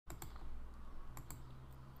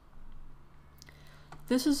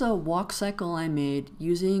This is a walk cycle I made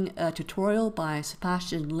using a tutorial by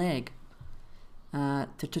Sebastian Lague.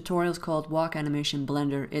 The tutorial is called Walk Animation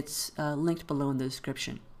Blender. It's linked below in the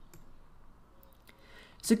description.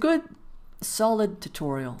 It's a good, solid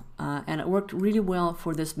tutorial, and it worked really well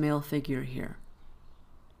for this male figure here.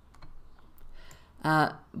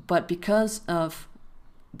 But because of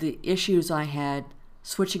the issues I had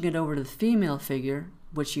switching it over to the female figure,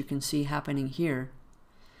 which you can see happening here,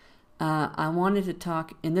 I wanted to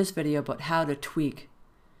talk in this video about how to tweak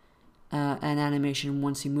an animation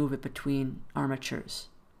once you move it between armatures.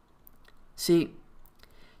 See,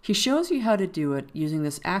 he shows you how to do it using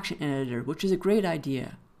this action editor, which is a great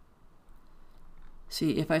idea.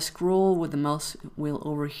 See, if I scroll with the mouse wheel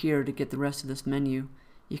over here to get the rest of this menu,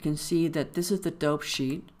 you can see that this is the dope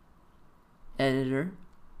sheet editor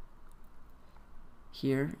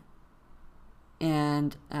here,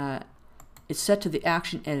 and it's set to the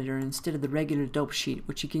action editor instead of the regular dope sheet,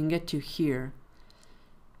 which you can get to here.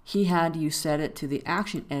 He had you set it to the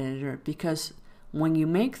action editor because when you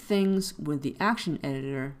make things with the action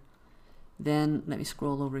editor, then let me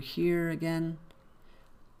scroll over here again,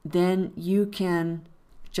 then you can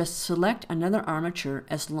just select another armature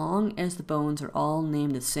as long as the bones are all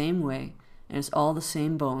named the same way and it's all the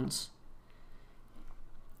same bones.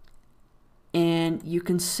 And you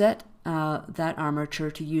can set that armature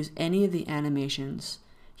to use any of the animations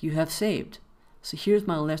you have saved. So here's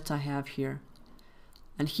my list I have here.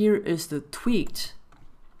 And here is the tweaked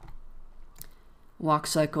walk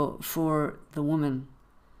cycle for the woman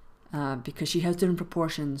because she has different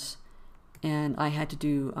proportions, and I had to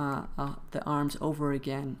do the arms over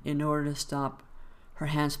again in order to stop her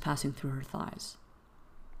hands passing through her thighs.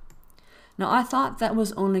 Now I thought that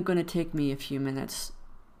was only going to take me a few minutes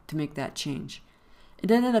to make that change. It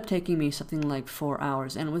ended up taking me something like 4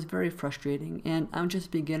 hours, and it was very frustrating, and I'm just a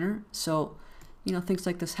beginner, so you know, things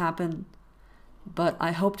like this happen, but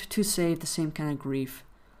I hoped to save the same kind of grief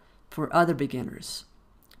for other beginners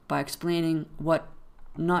by explaining what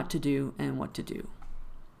not to do and what to do.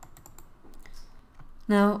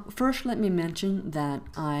 Now first let me mention that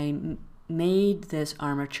I made this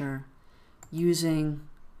armature using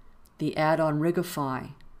the add-on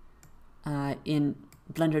Rigify in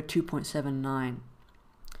Blender 2.79.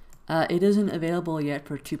 It isn't available yet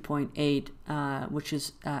for 2.8, which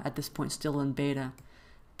is at this point still in beta,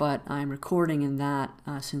 but I'm recording in that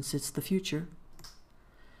since it's the future.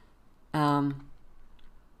 I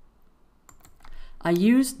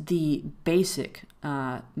used the basic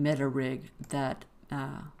meta rig that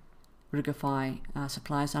Rigify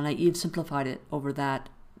supplies, and I even simplified it over that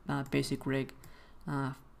basic rig.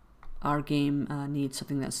 Our game needs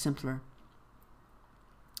something that's simpler.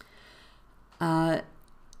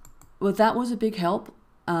 Well, that was a big help,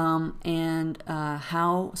 and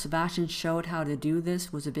how Sebastian showed how to do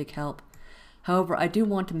this was a big help. However, I do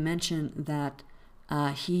want to mention that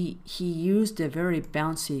he used a very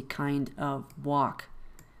bouncy kind of walk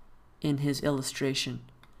in his illustration.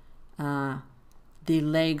 The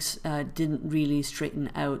legs didn't really straighten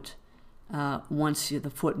out once the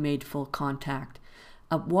foot made full contact.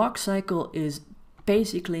 A walk cycle is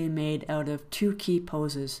basically made out of two key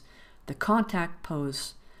poses: the contact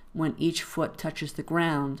pose when each foot touches the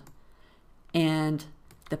ground, and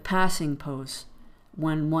the passing pose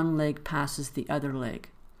when one leg passes the other leg.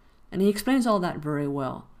 And he explains all that very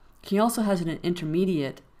well. He also has an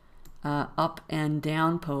intermediate up and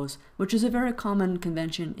down pose, which is a very common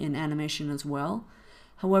convention in animation as well.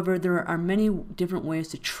 However, there are many different ways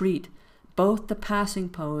to treat both the passing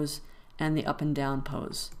pose and the up and down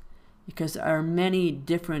pose, because there are many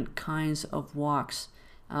different kinds of walks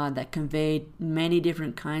that convey many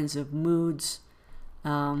different kinds of moods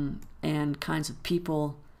and kinds of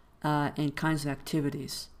people and kinds of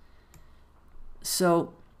activities.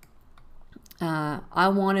 So I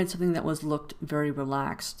wanted something that looked very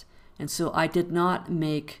relaxed, and so I did not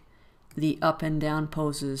make the up and down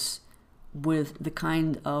poses with the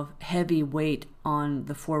kind of heavy weight on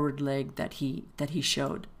the forward leg that he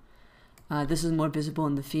showed. This is more visible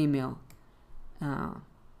in the female.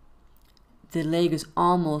 The leg is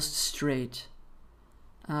almost straight,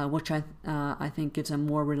 which I think gives a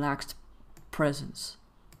more relaxed presence.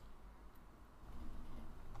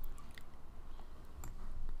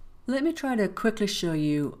 Let me try to quickly show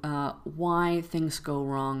you why things go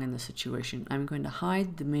wrong in this situation. I'm going to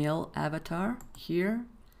hide the male avatar here,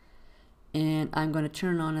 and I'm going to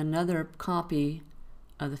turn on another copy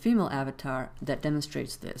of the female avatar that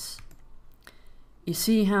demonstrates this. You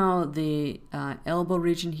see how the elbow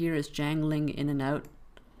region here is jangling in and out?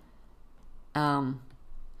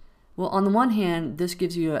 Well, on the one hand, this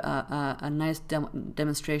gives you a nice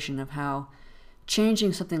demonstration of how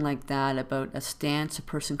changing something like that about a stance a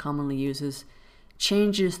person commonly uses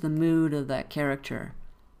changes the mood of that character.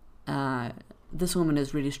 This woman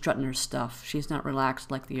is really strutting her stuff. She's not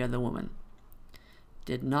relaxed like the other woman.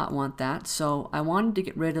 Did not want that, so I wanted to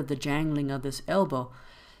get rid of the jangling of this elbow,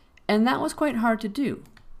 and that was quite hard to do,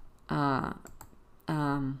 at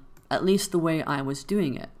least the way I was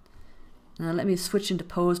doing it. Now let me switch into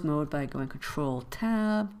pose mode by going Control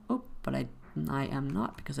Tab. Oh, but I am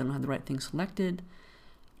not, because I don't have the right thing selected.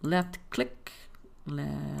 Left click,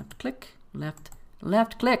 left click,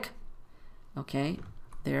 left click. Okay,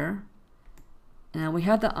 there. Now we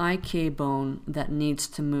have the IK bone that needs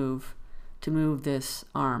to move this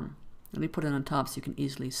arm. Let me put it on top so you can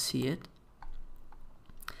easily see it.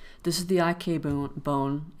 This is the IK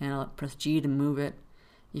bone, and I'll press G to move it.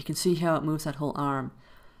 You can see how it moves that whole arm.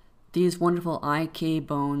 These wonderful IK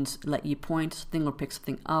bones let you point something or pick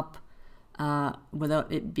something up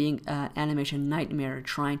without it being an animation nightmare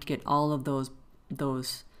trying to get all of those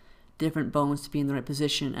different bones to be in the right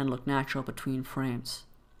position and look natural between frames.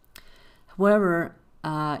 However,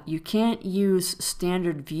 you can't use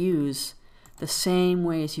standard views the same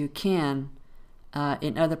way as you can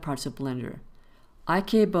in other parts of Blender.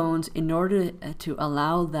 IK bones, in order to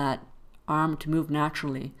allow that arm to move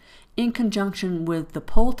naturally, in conjunction with the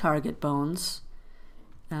pole target bones,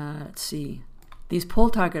 let's see, these pole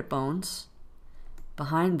target bones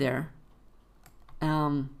behind there,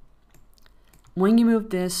 when you move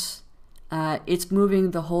this, it's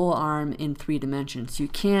moving the whole arm in 3 dimensions. You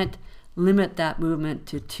can't limit that movement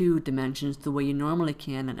to 2 dimensions the way you normally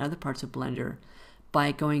can in other parts of Blender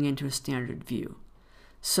by going into a standard view.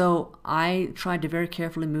 So I tried to very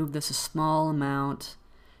carefully move this a small amount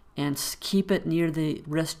and keep it near the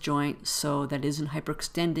wrist joint so that it isn't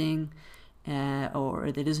hyperextending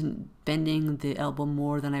or that it isn't bending the elbow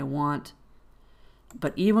more than I want.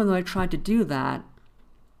 But even though I tried to do that,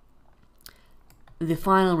 the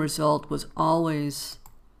final result was always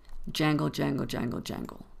jangle, jangle, jangle,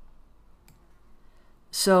 jangle.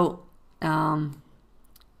 So after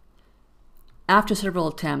several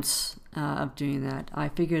attempts of doing that, I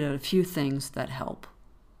figured out a few things that help.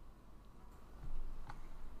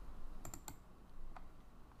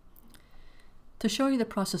 To show you the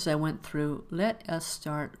process I went through, let us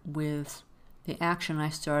start with the action I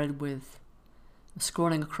started with,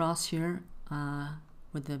 scrolling across here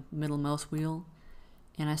with the middle mouse wheel,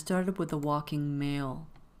 and I started with the walking male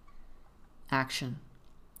action.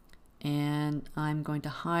 And I'm going to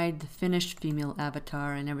hide the finished female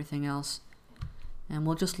avatar and everything else, and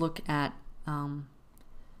we'll just look at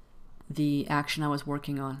the action I was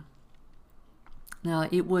working on. Now,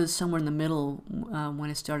 it was somewhere in the middle when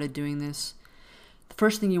I started doing this. The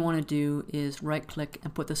first thing you want to do is right click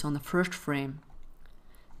and put this on the first frame,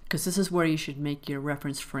 because this is where you should make your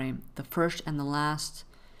reference frame. The first and the last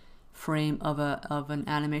frame of an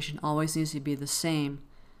animation always needs to be the same,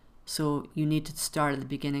 so you need to start at the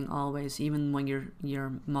beginning always, even when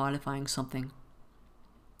you're modifying something.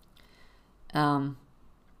 And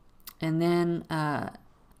then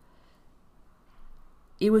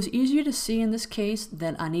it was easier to see in this case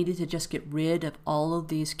that I needed to just get rid of all of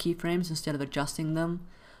these keyframes instead of adjusting them.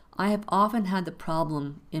 I have often had the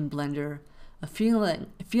problem in Blender of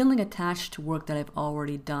feeling attached to work that I've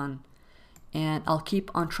already done, and I'll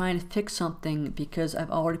keep on trying to fix something because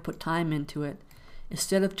I've already put time into it,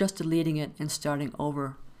 instead of just deleting it and starting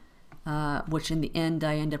over, which in the end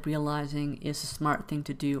I end up realizing is a smart thing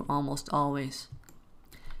to do almost always.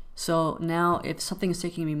 So now if something is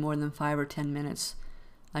taking me more than 5 or 10 minutes,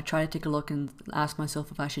 I try to take a look and ask myself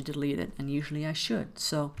if I should delete it, and usually I should.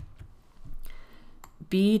 So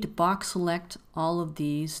B to box select all of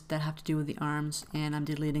these that have to do with the arms, and I'm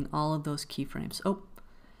deleting all of those keyframes. Oh,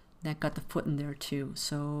 that got the foot in there too.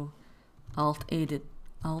 So Alt A to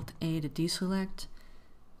deselect,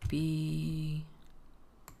 B,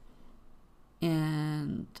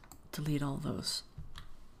 and delete all those.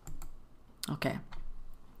 Okay.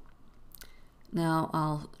 Now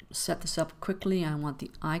I'll set this up quickly. I want the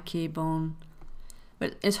IK bone,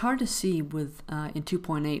 but it's hard to see with in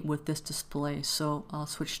 2.8 with this display, so I'll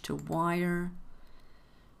switch to wire.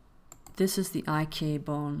 This is the IK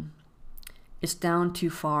bone. It's down too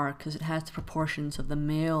far because it has the proportions of the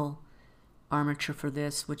male armature for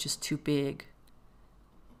this, which is too big.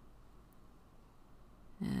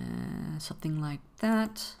 Something like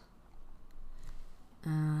that.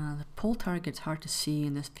 The pole target's hard to see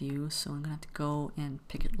in this view, so I'm gonna have to go and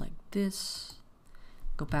pick it like this.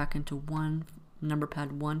 Go back into number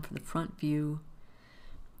pad 1 for the front view.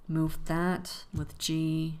 Move that with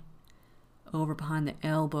G over behind the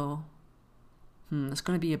elbow. It's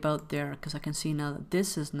going to be about there because I can see now that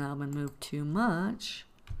this has now been moved too much.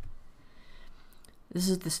 This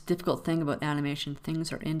is this difficult thing about animation.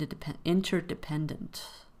 Things are interdependent.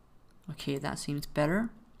 Okay, that seems better.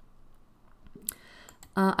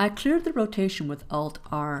 I cleared the rotation with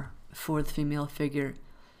Alt-R for the female figure.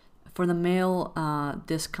 For the male,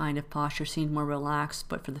 this kind of posture seemed more relaxed,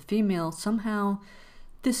 but for the female, somehow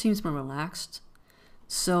this seems more relaxed.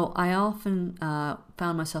 So I often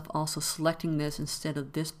found myself also selecting this instead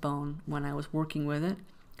of this bone when I was working with it.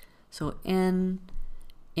 So N,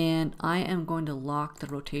 and I am going to lock the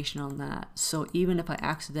rotation on that. So even if I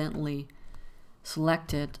accidentally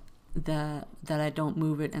select it, that I don't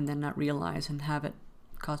move it and then not realize and have it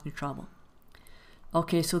cause me trouble.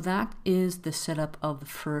 Okay, so that is the setup of the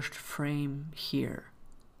first frame here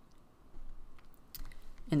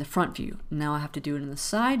in the front view. Now I have to do it in the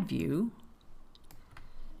side view.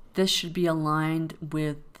 This should be aligned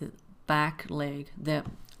with the back leg, the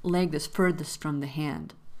leg that's furthest from the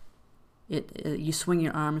hand. You swing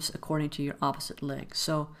your arms according to your opposite leg.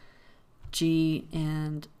 So G,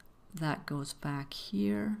 and that goes back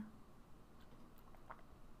here.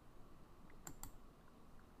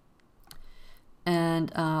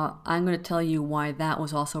 And I'm going to tell you why that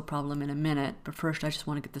was also a problem in a minute, but first I just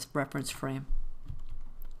want to get this reference frame.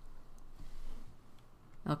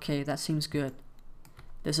 Okay, that seems good.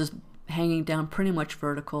 This is hanging down pretty much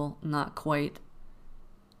vertical, not quite,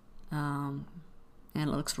 and it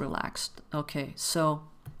looks relaxed. Okay, so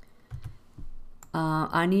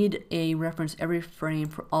I need a reference every frame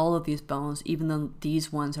for all of these bones, even though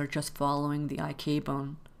these ones are just following the IK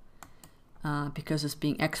bone, because it's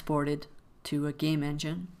being exported to a game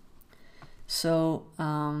engine. So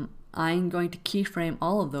I'm going to keyframe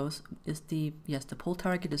all of those. Yes, the pull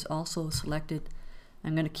target is also selected.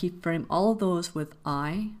 I'm going to keyframe all of those with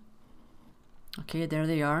I. Okay, there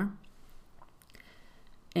they are.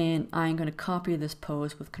 And I'm going to copy this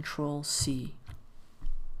pose with Control C.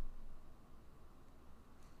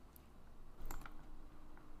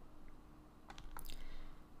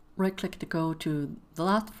 Right click to go to the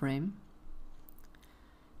last frame.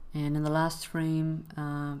 And in the last frame,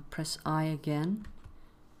 press I again.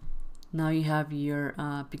 Now you have your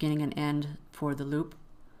beginning and end for the loop.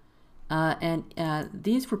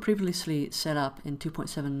 These were previously set up in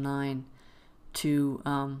 2.79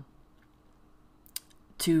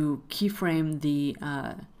 to keyframe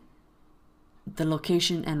the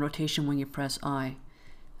location and rotation when you press I.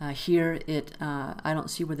 Here I don't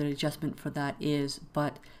see where the adjustment for that is,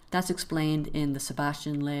 but that's explained in the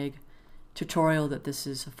Sebastian Lague tutorial that this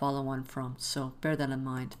is a follow-on from, so bear that in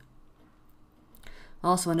mind.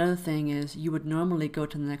 Also, another thing is you would normally go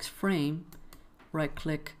to the next frame, right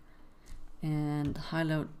click and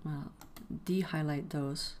highlight, de-highlight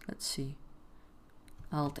those. Let's see,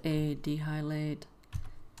 Alt A, de-highlight,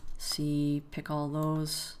 C, pick all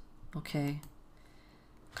those. Okay,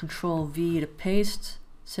 Control V to paste.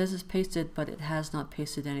 It says it's pasted, but it has not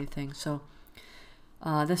pasted anything, so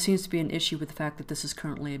this seems to be an issue with the fact that this is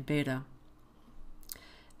currently a beta.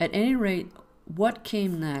 At any rate, what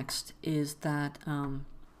came next is that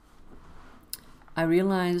I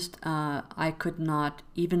realized I could not,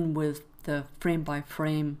 even with the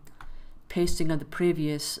frame-by-frame pasting of the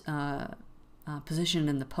previous position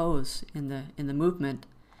in the pose, in the movement,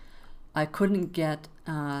 I couldn't get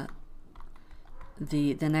the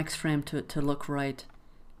next frame to look right,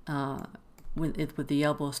 with the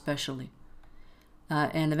elbow especially.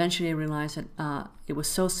 And eventually I realized that it was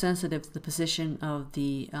so sensitive to the position of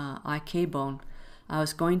the IK bone, I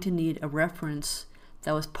was going to need a reference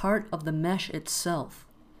that was part of the mesh itself,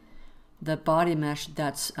 the body mesh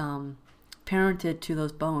that's parented to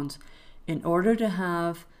those bones, in order to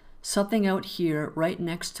have something out here right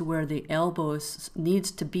next to where the elbow needs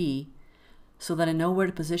to be, so that I know where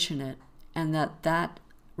to position it, and that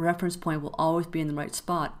reference point will always be in the right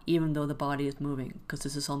spot, even though the body is moving, because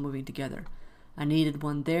this is all moving together. I needed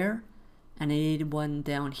one there, and I needed one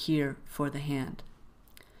down here for the hand.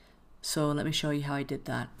 So let me show you how I did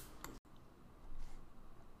that.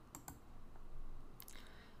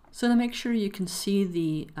 So to make sure you can see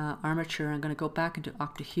the armature, I'm going to go back into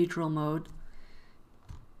octahedral mode,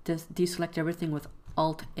 deselect everything with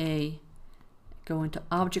Alt A, go into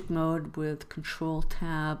object mode with Control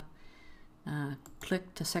Tab,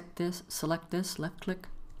 click to select this, left click,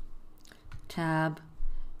 Tab,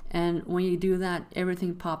 and when you do that,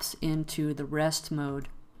 everything pops into the rest mode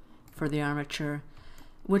for the armature,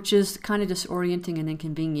 which is kind of disorienting and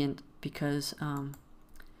inconvenient because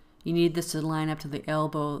you need this to line up to the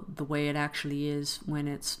elbow the way it actually is when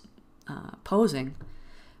it's posing.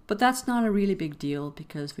 But that's not a really big deal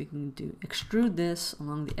because we can extrude this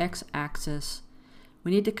along the x-axis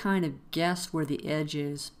We need to kind of guess where the edge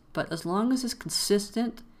is, but as long as it's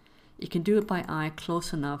consistent, you can do it by eye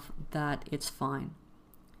close enough that it's fine.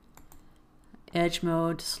 Edge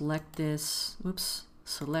mode, select this, whoops,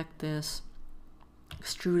 select this,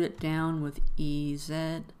 extrude it down with EZ,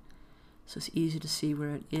 so it's easy to see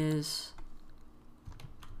where it is.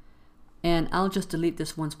 And I'll just delete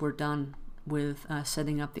this once we're done with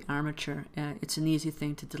setting up the armature. It's an easy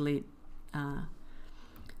thing to delete and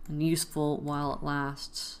useful while it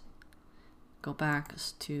lasts. Go back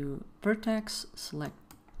to vertex, select,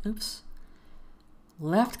 oops,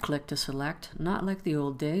 left click to select, not like the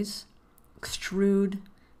old days. Extrude,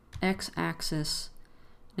 x-axis.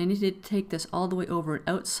 I need to take this all the way over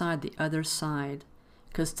outside the other side,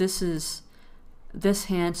 because this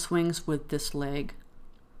hand swings with this leg.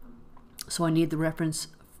 So I need the reference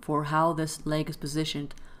for how this leg is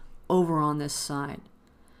positioned over on this side.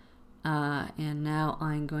 And now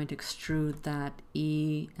I'm going to extrude that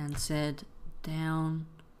E and Z down.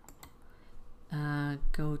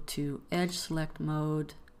 Go to edge select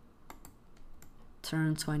mode.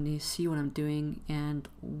 Turn so I need to see what I'm doing, and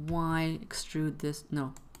Y extrude this,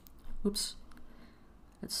 no, oops,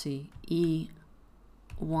 let's see, E,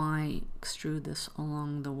 Y extrude this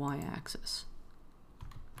along the Y axis.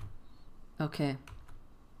 Okay.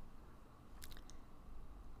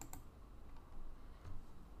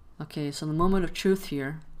 Okay, so the moment of truth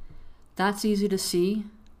here, that's easy to see.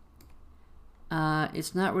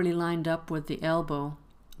 It's not really lined up with the elbow.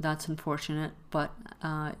 That's unfortunate, but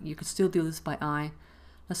you could still do this by eye.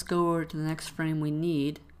 Let's go over to the next frame we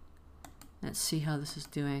need. Let's see how this is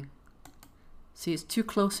doing. See, it's too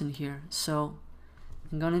close in here, so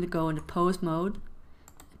I'm going to go into pose mode,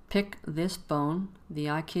 pick this bone, the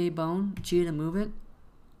IK bone, G to move it.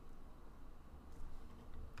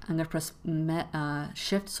 I'm going to press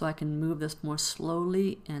shift so I can move this more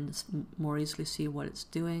slowly and more easily see what it's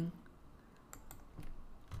doing.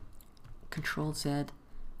 Control Z.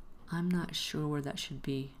 I'm not sure where that should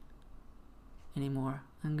be anymore.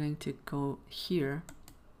 I'm going to go here.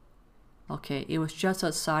 Okay, it was just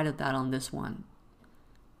outside of that on this one.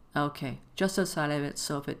 Okay, just outside of it,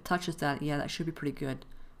 so if it touches that, yeah, that should be pretty good.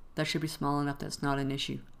 That should be small enough that it's not an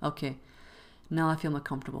issue. Okay, now I feel more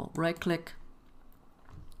comfortable. Right click,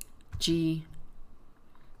 G,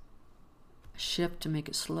 shift to make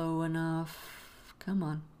it slow enough. Come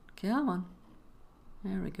on, come on.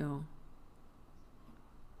 There we go.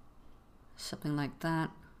 Something like that.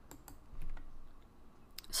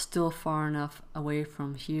 Still far enough away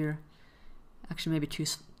from here. Actually, maybe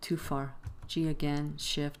too far. G again,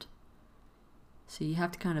 shift. So you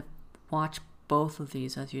have to kind of watch both of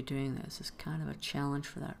these as you're doing this. It's kind of a challenge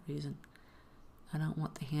for that reason. I don't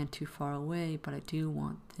want the hand too far away, but I do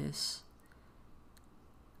want this.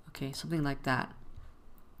 Okay, something like that.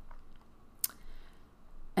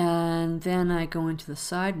 And then I go into the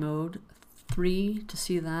side mode, 3 to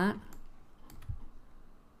see that.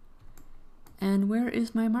 And where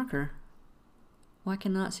is my marker? Why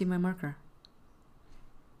can I not see my marker?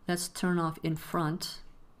 Let's turn off in front.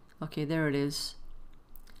 Okay, there it is.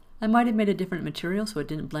 I might have made a different material so it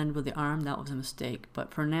didn't blend with the arm. That was a mistake.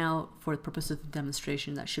 But for now, for the purpose of the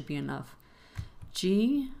demonstration, that should be enough.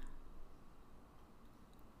 G.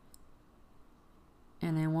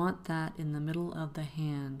 And I want that in the middle of the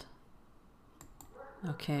hand.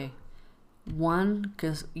 Okay. 1,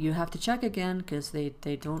 because you have to check again because they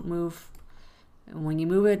don't move. When you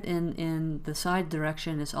move it in the side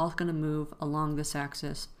direction, it's all going to move along this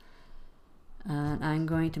axis. And I'm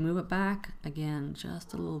going to move it back again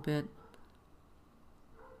just a little bit.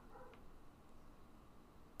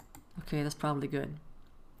 Okay, that's probably good.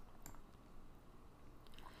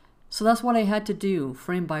 So that's what I had to do,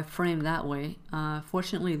 frame by frame that way.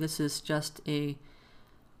 Fortunately, this is just a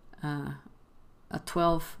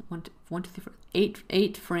 12, 1, 2, 3, 4,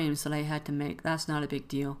 8 frames that I had to make. That's not a big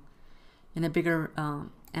deal. In a bigger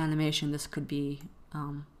animation, this could be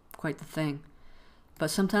quite the thing. But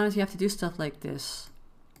sometimes you have to do stuff like this.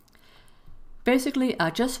 Basically, I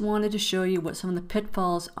just wanted to show you what some of the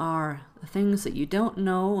pitfalls are, the things that you don't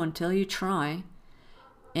know until you try.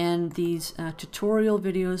 And these tutorial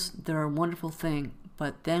videos, they're a wonderful thing.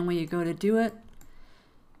 But then when you go to do it,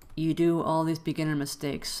 you do all these beginner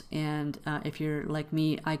mistakes. And if you're like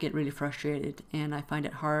me, I get really frustrated and I find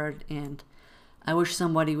it hard. And I wish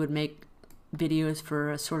somebody would make videos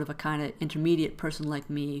for a sort of a kind of intermediate person like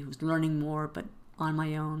me who's learning more but on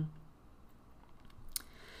my own.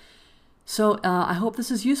 So I hope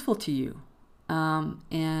this is useful to you,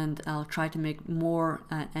 and I'll try to make more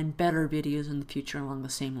and better videos in the future along the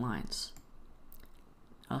same lines.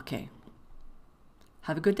 Okay,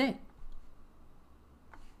 have a good day.